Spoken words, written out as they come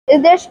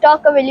Is there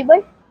stock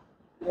available?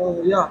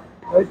 Yeah,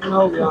 right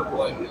now we are.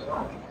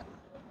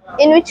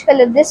 In which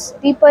color? This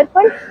deep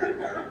purple?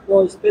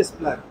 Oh, space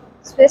black.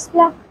 Space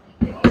black?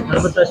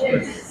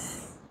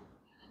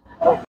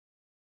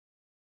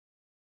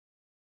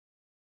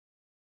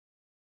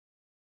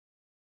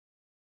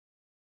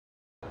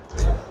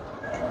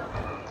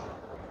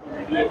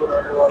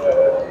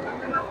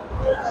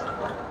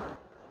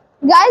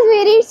 Guys,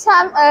 we reached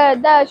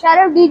the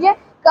Sharaf DJ.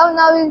 Come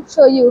now, we'll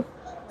show you.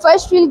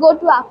 First, we'll go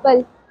to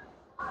Apple.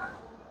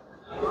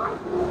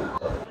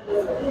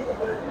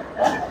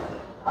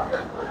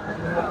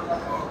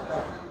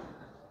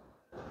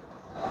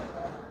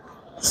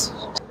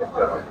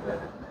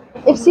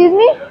 Excuse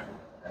me?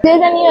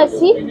 There's a new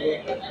SC.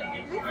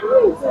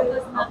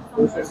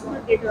 This is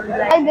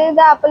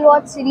the Apple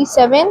Watch Series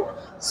 7.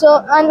 So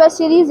on the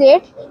Series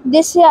 8,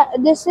 this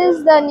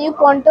is the new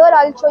contour.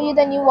 I'll show you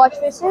the new watch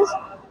faces.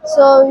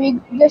 So we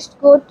just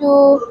go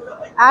to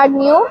add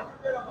new.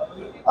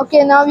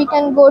 Okay, now we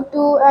can go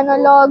to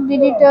analog,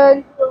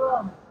 digital.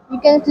 We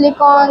can click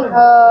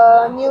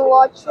on new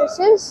watch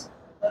faces.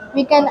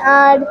 We can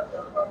add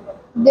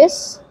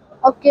this.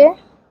 Okay,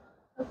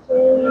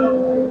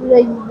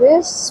 like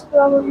this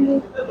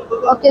probably.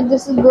 Okay,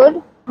 this is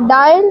good.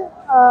 Dial.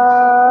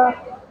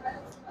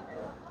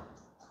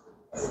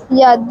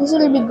 Yeah, this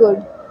will be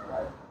good.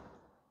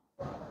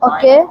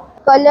 Okay,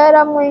 color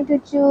I'm going to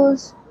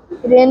choose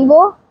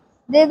rainbow.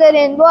 There's the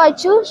rainbow I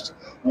chose.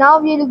 Now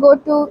we'll go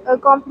to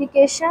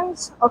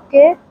complications.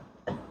 Okay,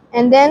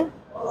 and then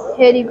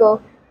here you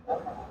go.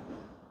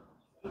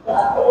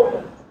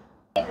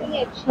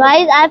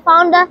 Guys, I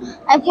found the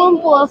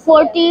iPhone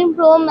 14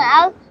 Pro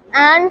Max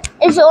and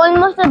it's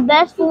almost the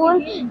best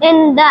phone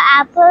in the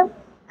Apple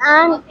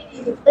and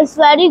it's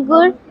very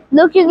good.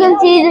 Look, you can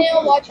see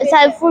it's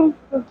iPhone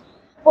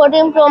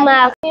 14 Pro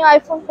Max. New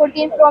iPhone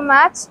 14 Pro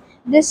Max.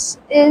 This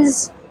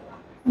is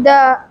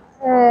the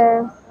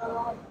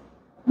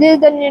new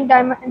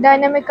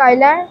dynamic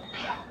island.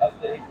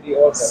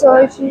 So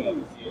if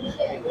you,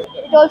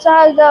 it also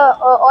has the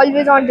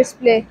always on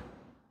display.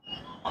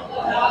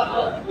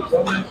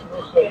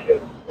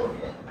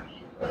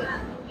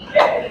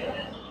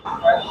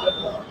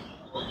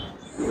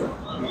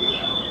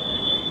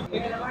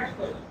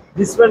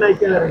 This one I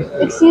can arrange.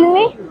 Excuse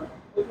me?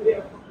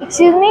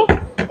 Excuse me?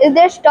 Is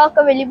there stock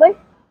available?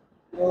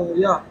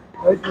 Yeah,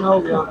 right now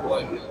we are.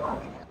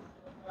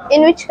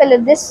 In which color?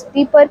 This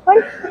deep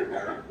purple?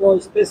 Oh,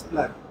 space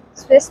black.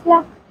 Space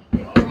black?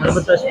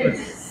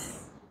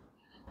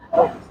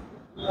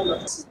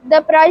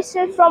 The price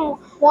is from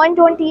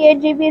 128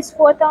 GB is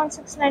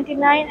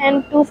 4,699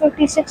 and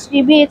 256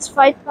 GB it's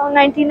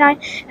 5,099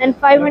 and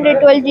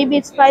 512 GB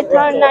it's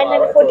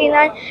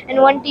 5,949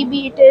 and 1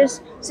 TB it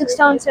is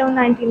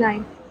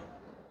 6,799.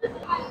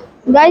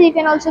 Guys, you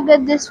can also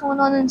get this phone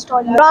on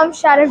install from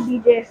Sharaf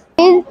DJ.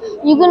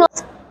 You can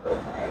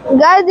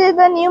Guys, this is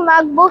the new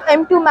MacBook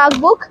M2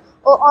 MacBook.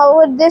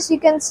 Over this you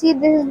can see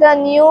this is the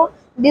new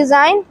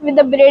design with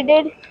the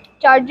braided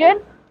charger.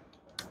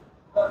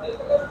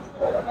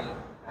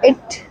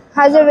 It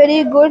has a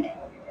very good,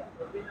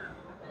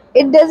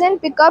 it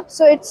doesn't pick up,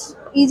 so it's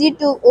easy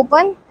to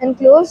open and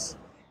close.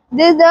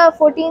 This is the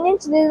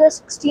 14-inch, this is the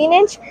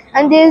 16-inch,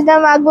 and this is the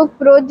MacBook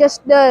Pro,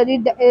 just the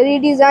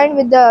redesigned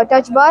with the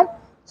touch bar.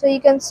 So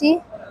you can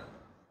see.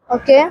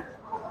 Okay,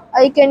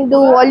 I can do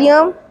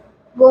volume,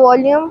 go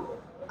volume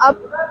up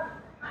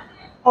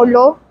or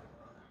low,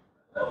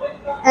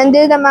 and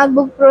this is the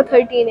MacBook Pro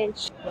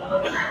 13-inch.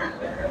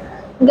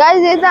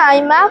 Guys, this is the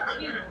iMac.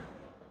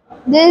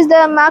 This is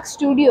the Mac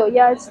Studio.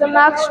 Yeah, it's the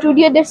Mac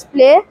Studio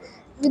display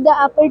with the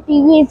Apple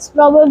TV. It's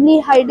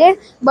probably hidden,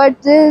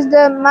 but this is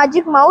the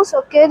magic mouse.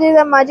 Okay, this is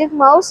a magic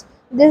mouse.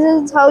 This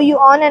is how you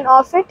on and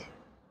off it.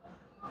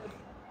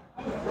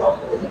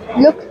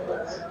 Look,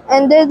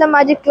 and this is the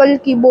magic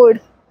keyboard.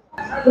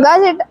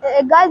 Guys,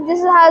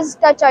 this has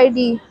Touch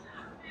ID,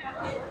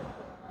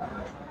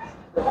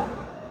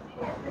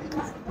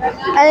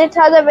 and it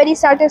has a very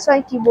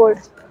satisfying keyboard.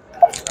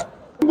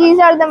 These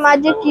are the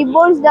magic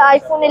keyboards, the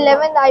iPhone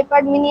 11, the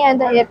iPad mini and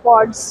the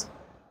AirPods.